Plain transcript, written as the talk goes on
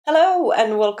Hello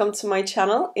and welcome to my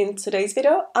channel. In today's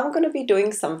video, I'm going to be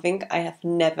doing something I have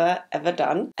never ever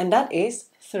done, and that is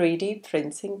 3D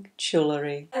printing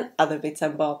jewelry and other bits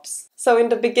and bobs. So in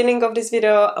the beginning of this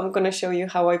video, I'm going to show you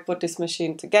how I put this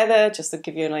machine together, just to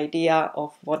give you an idea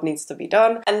of what needs to be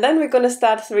done. And then we're going to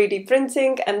start 3D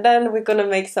printing, and then we're going to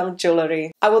make some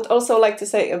jewelry. I would also like to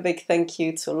say a big thank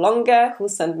you to Longer, who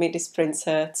sent me this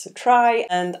printer to try,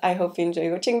 and I hope you enjoy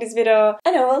watching this video,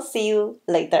 and I will see you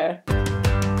later.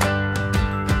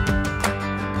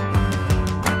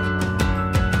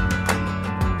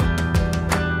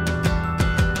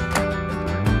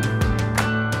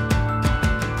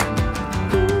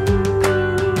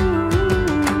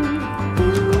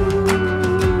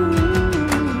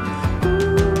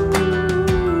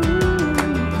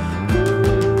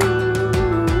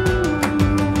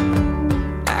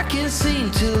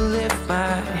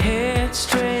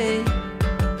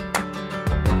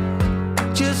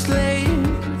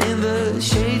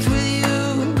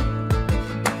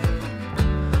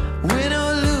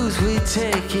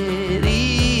 Take it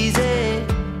easy,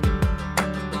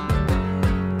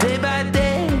 day by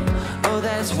day, oh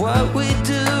that's what we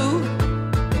do.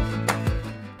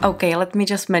 Okay, let me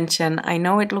just mention, I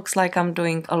know it looks like I'm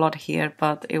doing a lot here,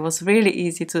 but it was really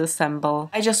easy to assemble.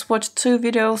 I just watched 2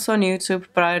 videos on YouTube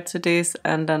prior to this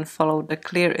and then followed the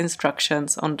clear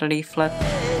instructions on the leaflet.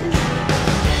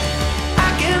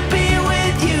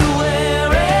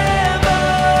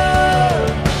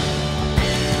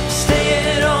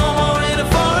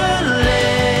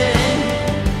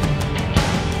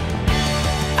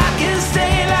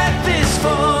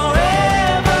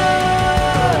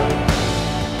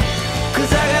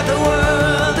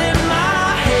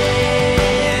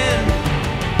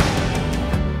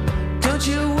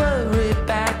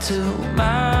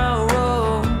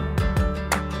 Tomorrow,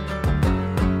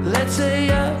 let's stay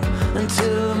up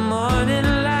until the morning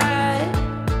light.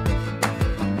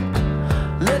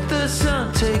 Let the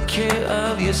sun take care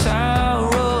of your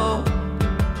sorrow,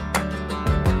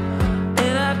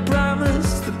 and I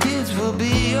promise the kids will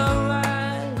be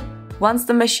alright. Once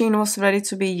the machine was ready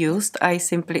to be used, I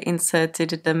simply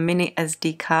inserted the mini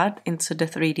SD card into the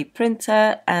 3D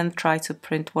printer and tried to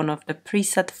print one of the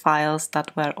preset files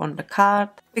that were on the card,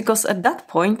 because at that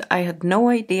point I had no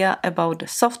idea about the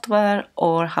software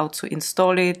or how to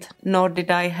install it, nor did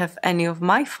I have any of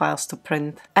my files to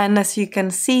print. And as you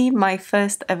can see, my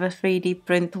first ever 3D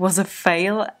print was a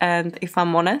fail, and if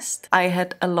I'm honest, I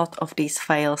had a lot of these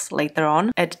fails later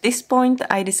on. At this point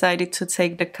I decided to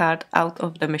take the card out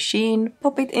of the machine,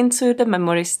 pop it into the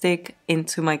memory stick,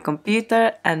 into my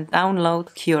computer and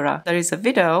download Cura. There is a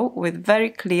video with very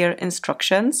clear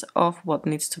instructions of what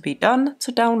needs to be done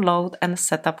to download and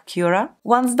set up Cura.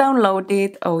 Once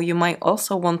downloaded, you might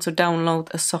also want to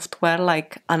download a software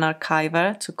like an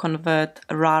archiver to convert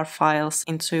RAR files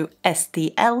into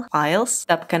STL files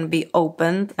that can be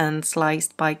opened and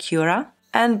sliced by Cura.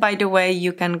 And by the way,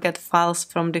 you can get files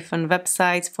from different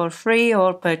websites for free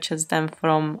or purchase them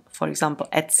from, for example,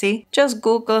 Etsy. Just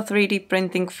Google 3D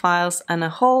printing files and a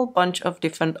whole bunch of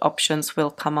different options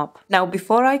will come up. Now,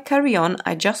 before I carry on,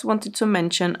 I just wanted to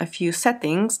mention a few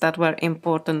settings that were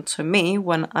important to me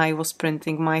when I was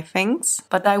printing my things.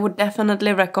 But I would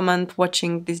definitely recommend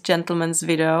watching this gentleman's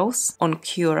videos on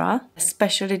Cura,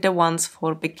 especially the ones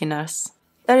for beginners.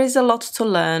 There is a lot to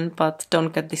learn, but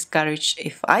don't get discouraged.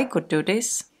 If I could do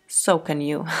this, so can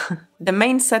you. The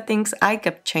main settings I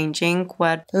kept changing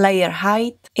were layer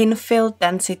height, infill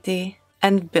density,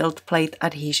 and build plate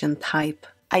adhesion type.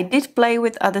 I did play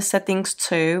with other settings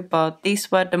too, but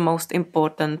these were the most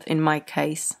important in my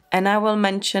case. And I will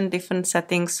mention different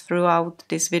settings throughout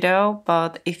this video,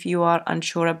 but if you are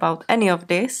unsure about any of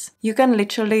this, you can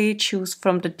literally choose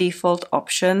from the default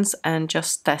options and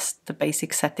just test the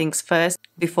basic settings first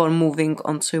before moving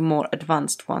on to more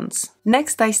advanced ones.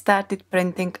 Next, I started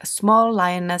printing a small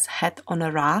lioness head on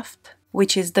a raft,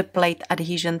 which is the plate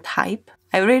adhesion type.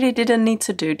 I really didn't need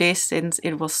to do this since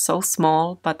it was so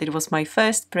small, but it was my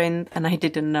first print and I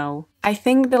didn't know. I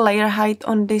think the layer height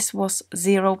on this was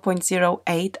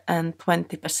 0.08 and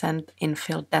 20%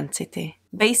 infill density.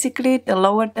 Basically, the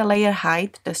lower the layer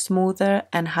height, the smoother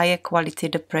and higher quality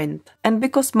the print. And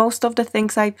because most of the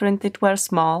things I printed were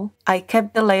small, I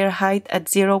kept the layer height at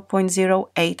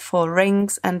 0.08 for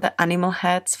rings and the animal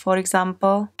heads, for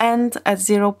example, and at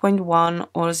 0.1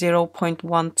 or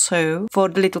 0.12 for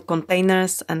the little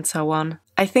containers and so on.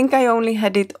 I think I only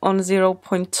had it on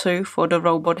 0.2 for the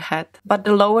robot head, but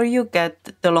the lower you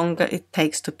get, the longer it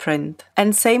takes to print.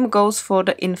 And same goes for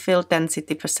the infill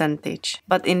density percentage.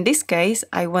 But in this case,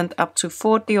 I went up to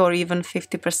 40 or even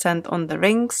 50% on the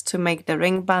rings to make the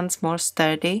ring bands more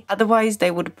sturdy, otherwise they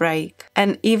would break.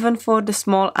 And even for the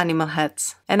small animal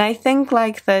heads. And I think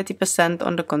like 30%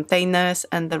 on the containers,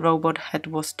 and the robot head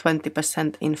was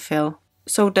 20% infill.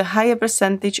 So the higher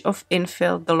percentage of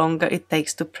infill, the longer it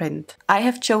takes to print. I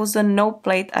have chosen no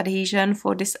plate adhesion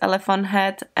for this elephant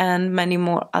head and many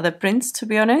more other prints, to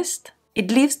be honest. It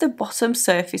leaves the bottom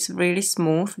surface really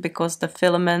smooth because the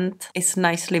filament is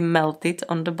nicely melted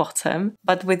on the bottom,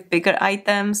 but with bigger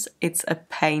items it's a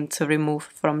pain to remove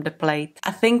from the plate.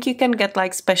 I think you can get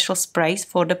like special sprays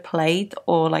for the plate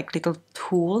or like little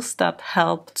tools that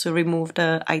help to remove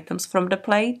the items from the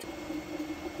plate.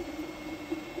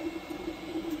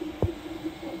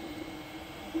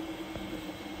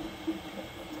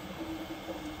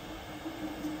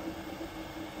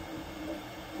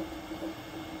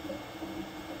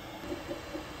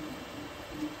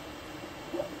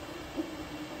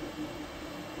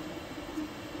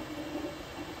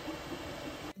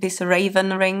 This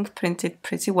raven ring printed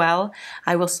pretty well.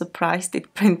 I was surprised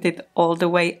it printed all the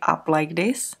way up like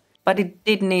this. But it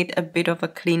did need a bit of a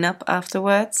cleanup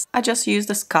afterwards. I just used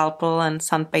a scalpel and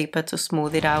sandpaper to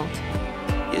smooth it out.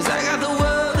 Yes, I got the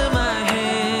world in my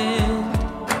hand.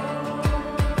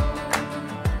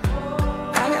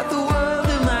 I got the world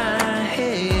in my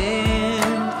hand.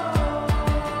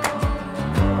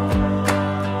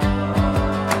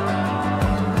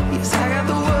 Yes, I got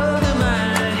the world in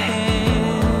my hand.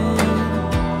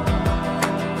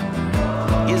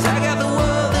 Yes, I got the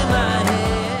world in my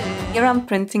hand. Here I'm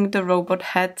printing the robot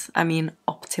head,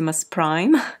 Optimus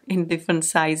Prime, in different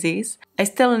sizes. I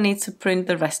still need to print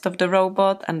the rest of the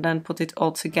robot and then put it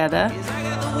all together. Yes, I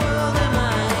got the world in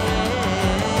my hand.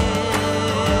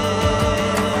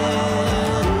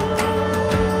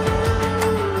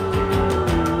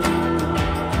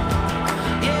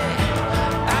 Yeah,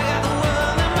 I got the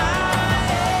world in my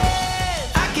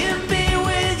hand. I can be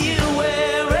with you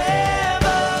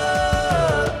wherever.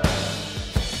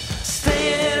 Stay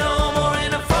at home or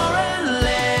in a foreign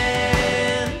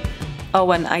land.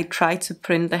 Oh, and I tried to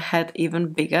print the head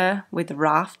even bigger with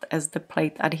raft as the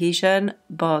plate adhesion,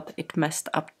 but it messed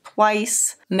up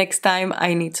twice. Next time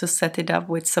I need to set it up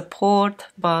with support,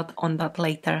 but on that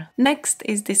later. Next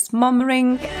is this mom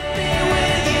ring.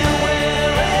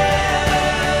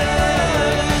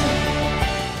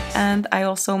 And I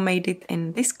also made it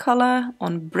in this color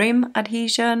on brim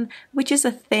adhesion, which is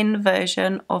a thin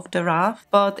version of the raft,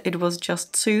 but it was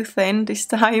just too thin this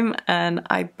time and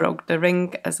I broke the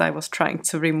ring as I was trying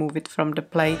to remove it from the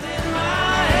plate.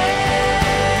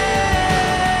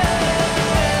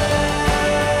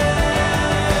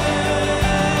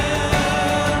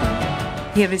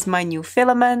 Here is my new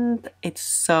filament. It's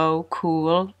so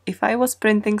cool. If I was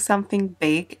printing something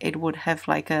big, it would have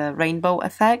like a rainbow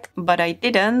effect, but I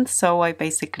didn't, so I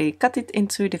basically cut it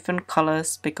into different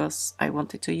colors because I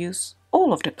wanted to use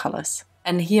all of the colors.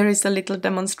 And here is a little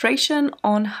demonstration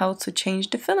on how to change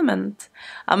the filament.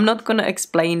 I'm not gonna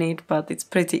explain it, but it's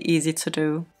pretty easy to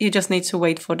do. You just need to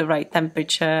wait for the right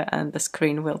temperature and the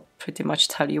screen will pretty much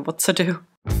tell you what to do.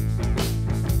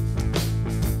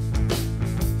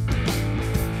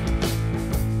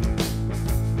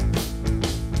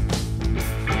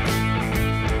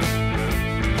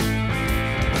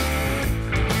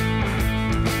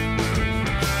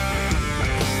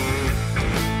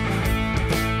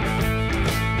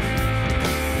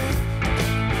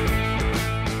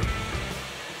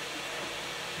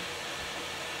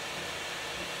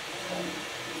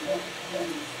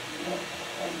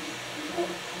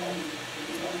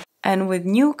 And with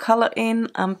new color in,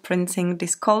 I'm printing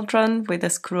this cauldron with a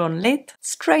screw-on lid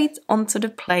straight onto the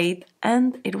plate,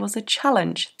 and it was a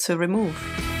challenge to remove.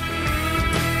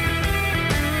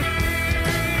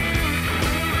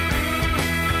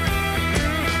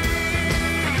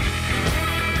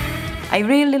 I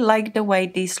really liked the way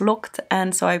these looked,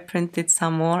 and so I printed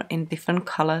some more in different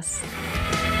colors.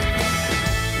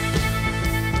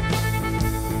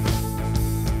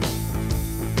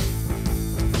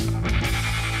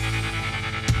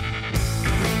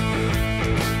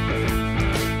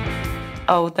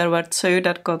 Oh, there were two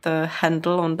that got the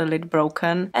handle on the lid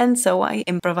broken, and so I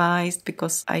improvised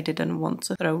because I didn't want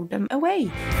to throw them away.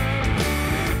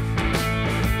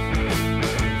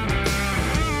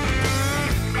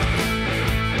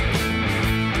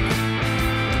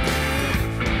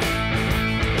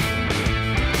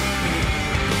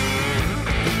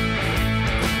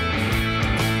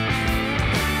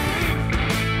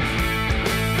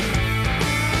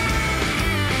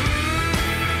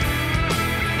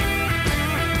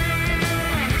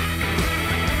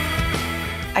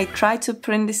 I tried to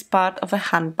print this part of a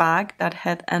handbag that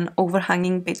had an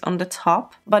overhanging bit on the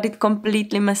top, but it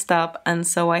completely messed up, and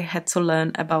so I had to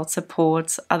learn about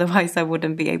supports, otherwise I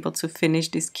wouldn't be able to finish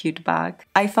this cute bag.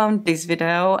 I found this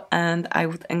video and I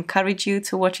would encourage you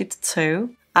to watch it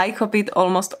too. I copied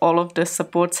almost all of the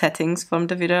support settings from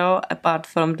the video apart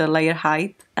from the layer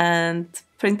height and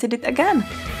printed it again.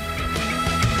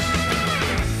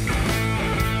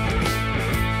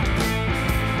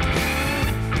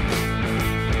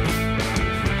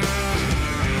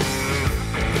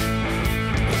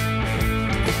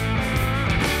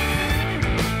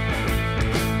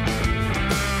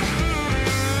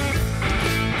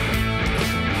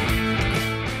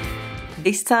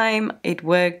 This time it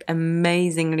worked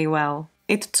amazingly well.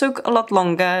 It took a lot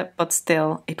longer, but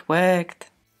still it worked.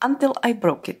 Until I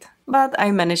broke it. But I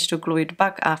managed to glue it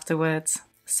back afterwards.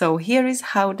 So here is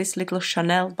how this little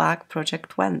Chanel bag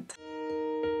project went.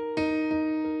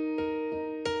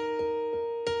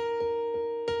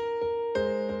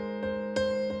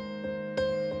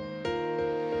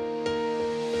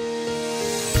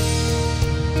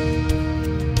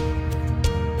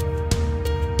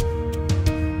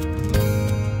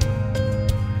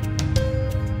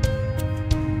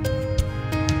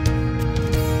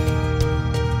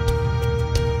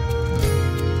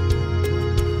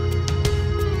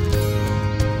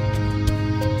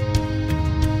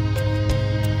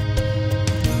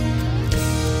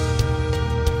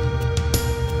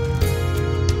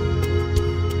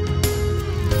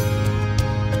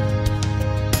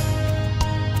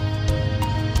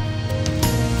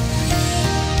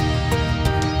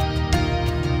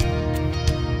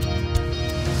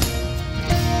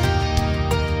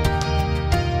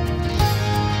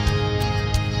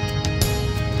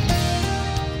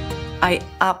 I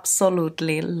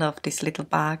absolutely love this little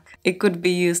bag. It could be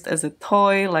used as a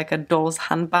toy, like a doll's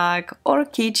handbag or a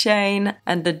keychain,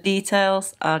 and the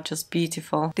details are just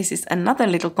beautiful. This is another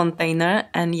little container,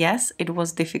 and yes, it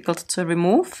was difficult to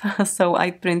remove, so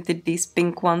I printed these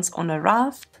pink ones on a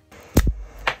raft.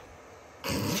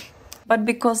 But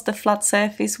because the flat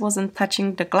surface wasn't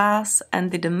touching the glass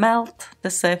and didn't melt, the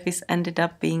surface ended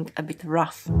up being a bit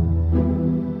rough.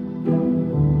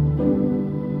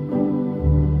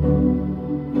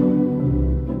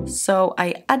 So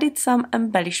I added some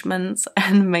embellishments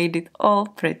and made it all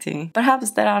pretty.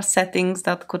 Perhaps there are settings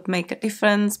that could make a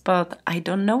difference, but I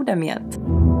don't know them yet.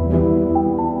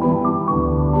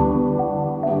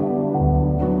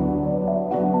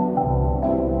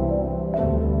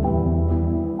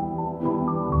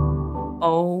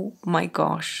 Oh my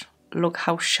gosh, look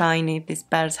how shiny this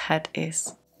bear's head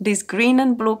is. This green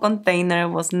and blue container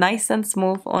was nice and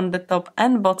smooth on the top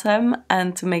and bottom,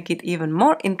 and to make it even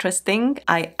more interesting,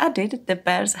 I added the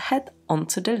bear's head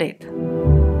onto the lid.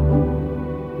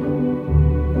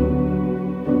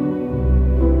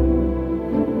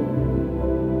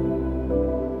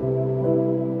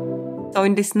 So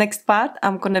in this next part,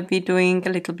 I'm gonna be doing a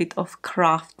little bit of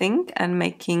crafting and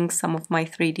making some of my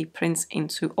 3D prints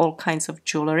into all kinds of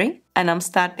jewelry. And I'm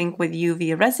starting with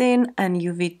UV resin and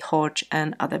UV torch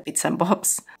and other bits and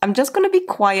bobs. I'm just gonna be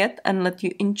quiet and let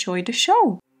you enjoy the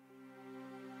show.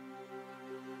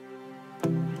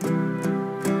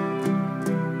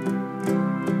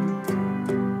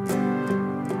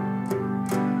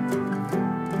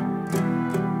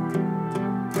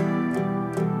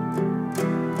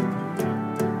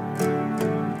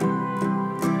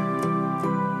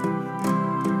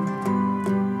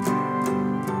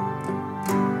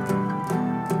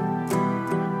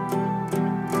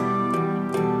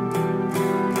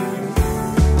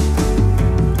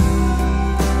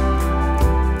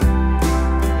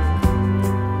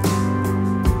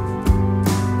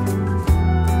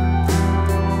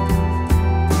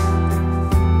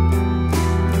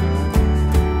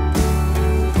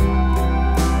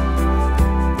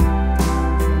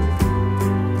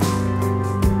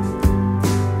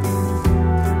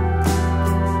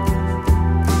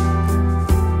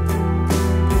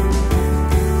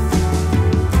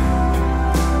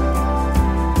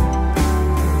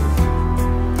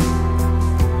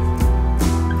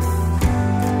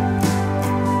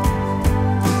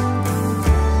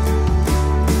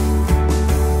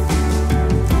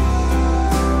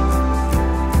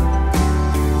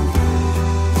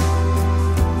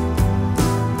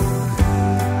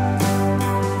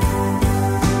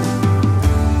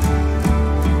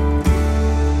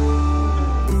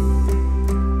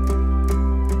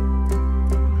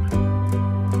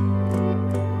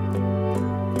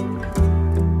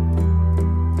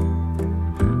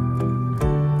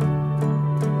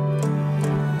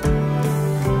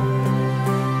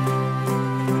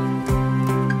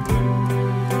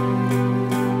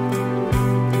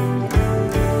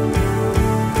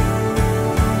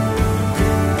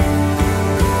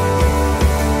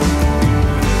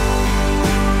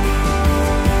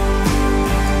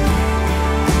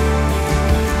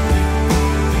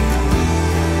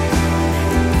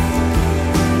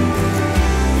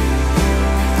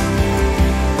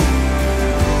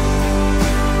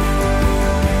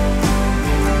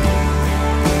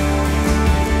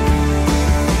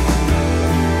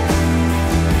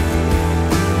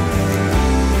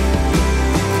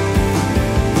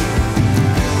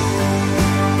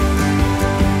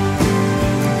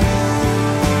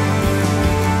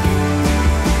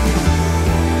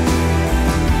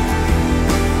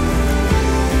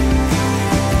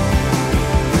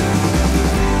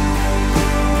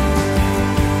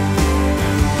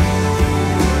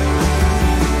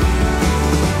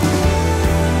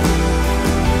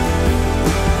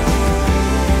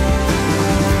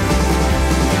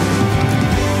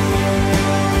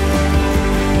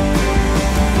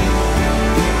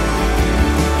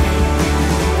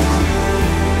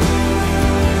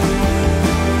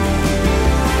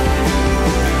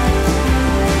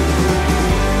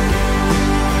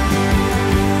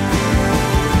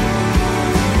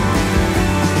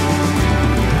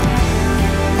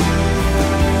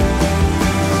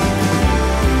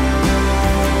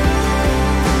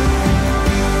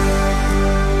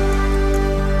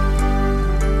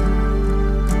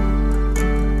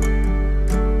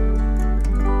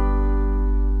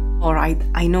 Right,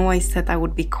 I know I said I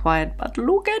would be quiet, but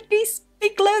look at these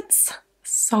piglets!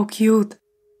 So cute!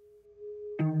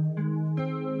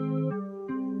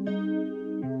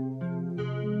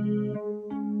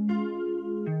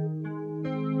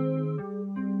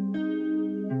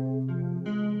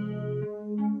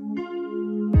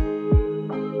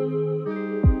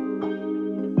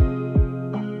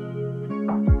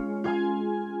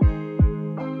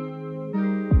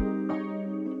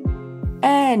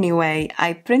 Anyway,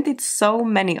 I printed so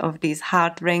many of these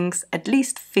heart rings, at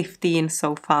least 15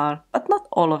 so far, but not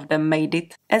all of them made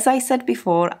it. As I said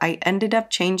before, I ended up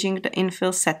changing the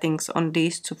infill settings on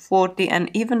these to 40 and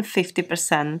even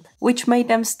 50%, which made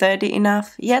them sturdy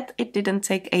enough, yet it didn't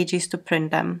take ages to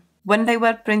print them. When they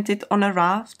were printed on a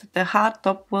raft, the hard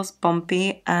top was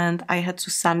bumpy and I had to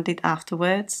sand it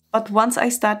afterwards. But once I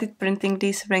started printing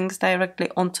these rings directly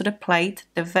onto the plate,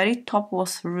 the very top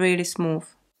was really smooth.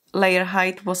 Layer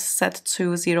height was set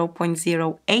to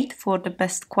 0.08 for the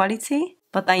best quality,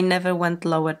 but I never went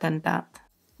lower than that.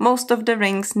 Most of the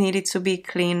rings needed to be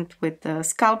cleaned with a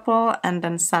scalpel and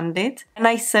then sanded, and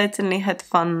I certainly had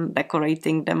fun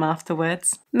decorating them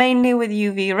afterwards. Mainly with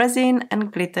UV resin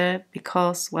and glitter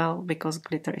because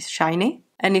glitter is shiny.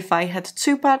 And if I had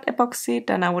 2-part epoxy,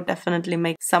 then I would definitely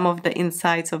make some of the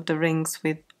insides of the rings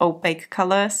with opaque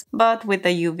colors, but with the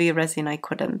UV resin I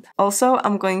couldn't. Also,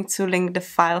 I'm going to link the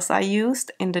files I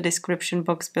used in the description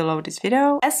box below this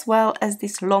video, as well as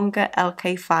this Longer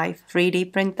LK5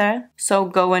 3D printer, so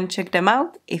go and check them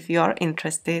out if you are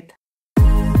interested.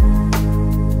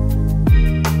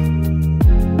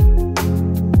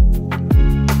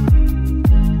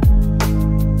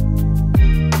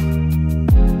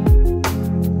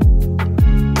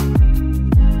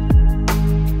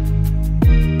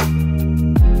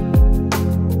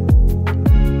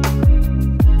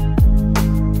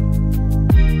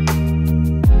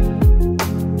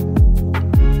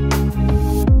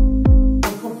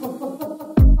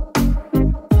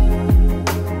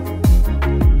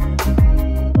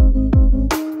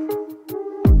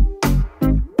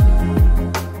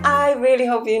 I really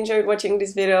hope you enjoyed watching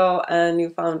this video and you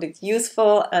found it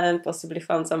useful and possibly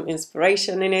found some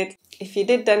inspiration in it. If you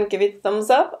did, then give it a thumbs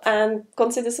up and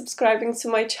consider subscribing to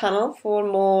my channel for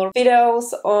more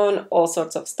videos on all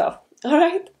sorts of stuff.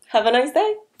 Alright, have a nice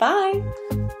day.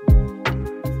 Bye!